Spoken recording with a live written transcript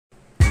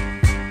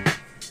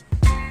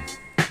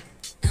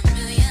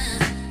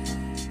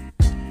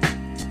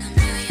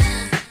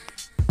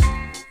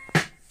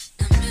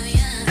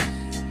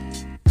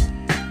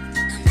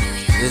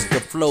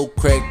flow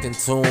cracking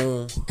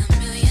tune.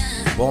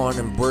 Born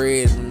and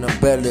bred in the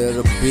belly of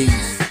the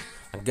beast.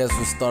 I guess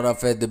we start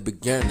off at the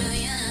beginning.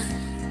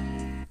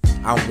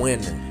 I'm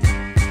winning.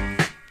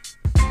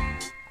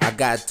 I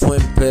got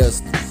twin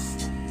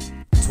pistols,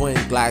 twin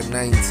Glock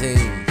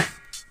 19s.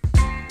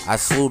 I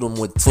shoot them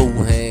with two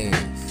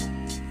hands.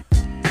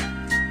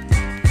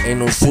 Ain't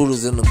no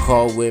shooters in the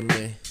car with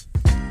me.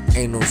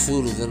 Ain't no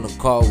shooters in the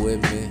car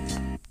with me.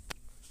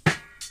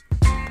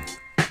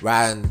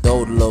 Riding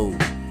dolo.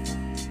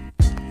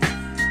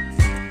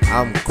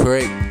 I'm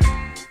crack.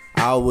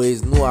 I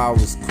always knew I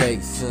was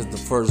crack since the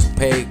first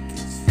package.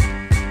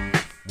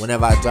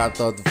 Whenever I dropped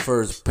off the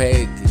first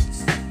package,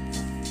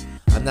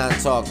 I'm not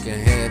talking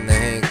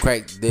hand-to-hand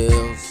crack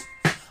deals.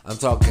 I'm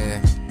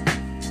talking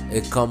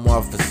it come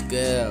off a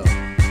scale.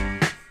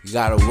 You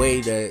gotta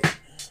weigh that.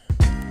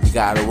 You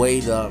gotta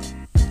wait up.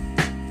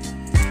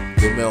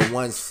 Give me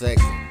 1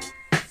 second.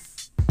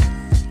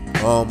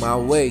 On my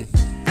way.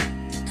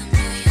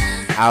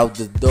 Out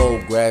the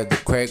door, grab the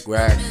crack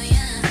rack.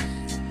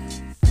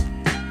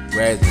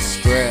 Grab the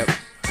strap.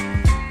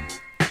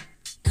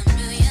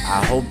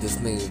 I hope this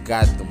nigga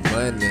got the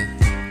money.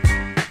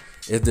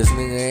 If this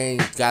nigga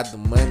ain't got the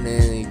money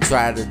and he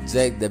try to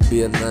jack, that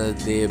be another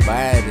dead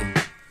body.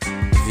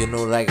 If you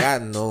know like I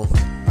know,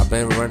 I've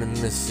been running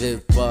this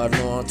shit for a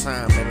long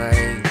time and I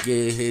ain't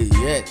get hit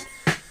yet.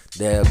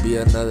 There'll be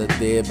another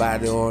dead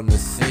body on the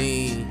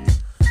scene.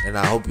 And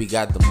I hope he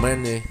got the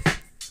money,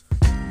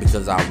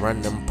 because I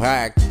run them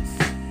pockets.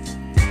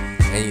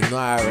 And you know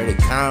I already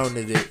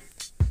counted it.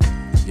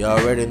 You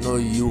already know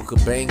you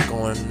could bank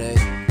on that.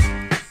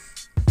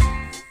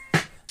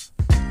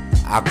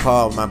 I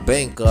called my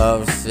bank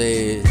up,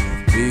 said,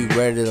 be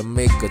ready to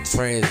make a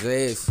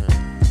transaction.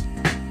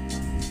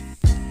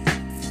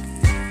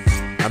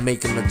 I'm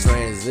making a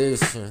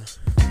transition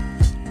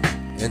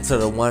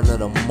into one of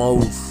the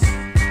most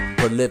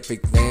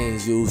prolific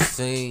things you've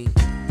seen.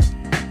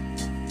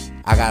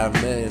 I got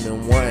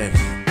 1,000,001,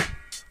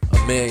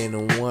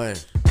 1,000,001,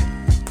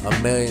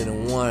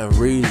 1,000,001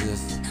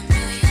 reasons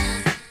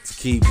to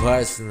keep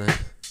hustling.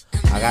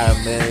 I got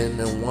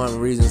 1,000,001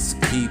 reasons to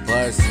keep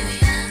hustling.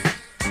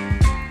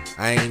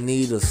 I ain't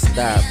need to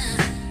stop.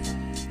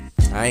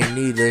 I ain't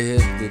need to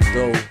hit the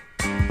door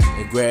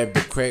and grab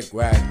the crack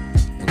rack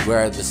and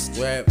grab the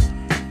strap.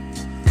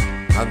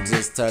 I'm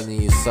just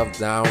telling you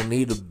something I don't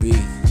need to be.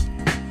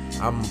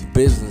 I'm a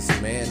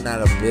businessman,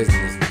 not a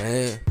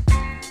businessman.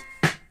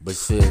 But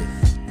shit,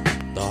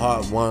 the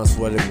heart wants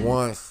what it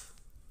wants.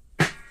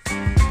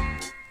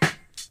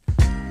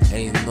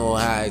 And you know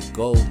how it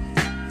go.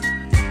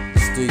 The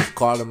streets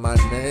calling my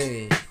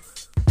name.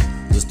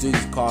 The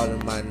streets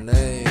calling my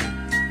name.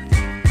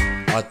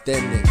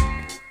 Authentic,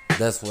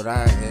 that's what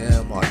I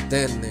am,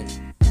 authentic.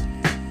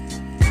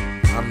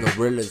 I'm the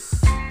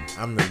realest,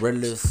 I'm the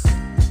realest.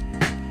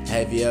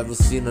 Have you ever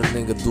seen a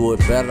nigga do it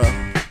better?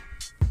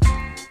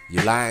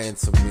 You lying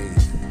to me,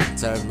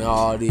 telling me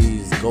all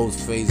these ghost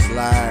face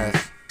lies.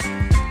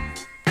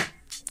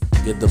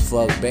 Get the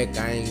fuck back,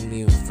 I ain't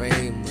even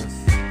famous.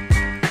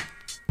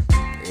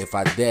 If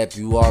I dap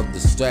you off, the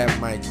strap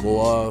might go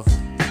off.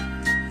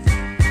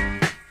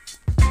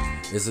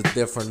 It's a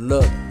different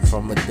look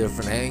from a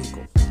different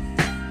angle.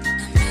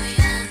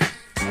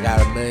 I got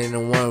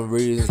 1,000,001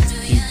 reasons to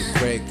keep the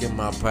crack in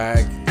my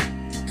pocket.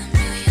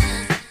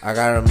 I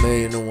got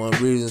 1,000,001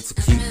 reasons to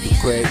keep the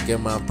crack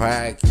in my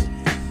pocket.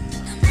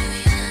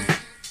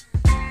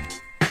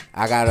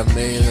 I got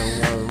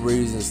 1,000,001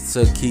 reasons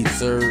to keep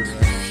serving.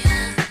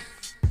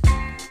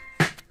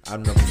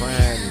 I'm the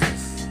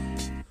finest.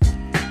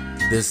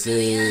 This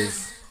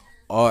is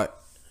art.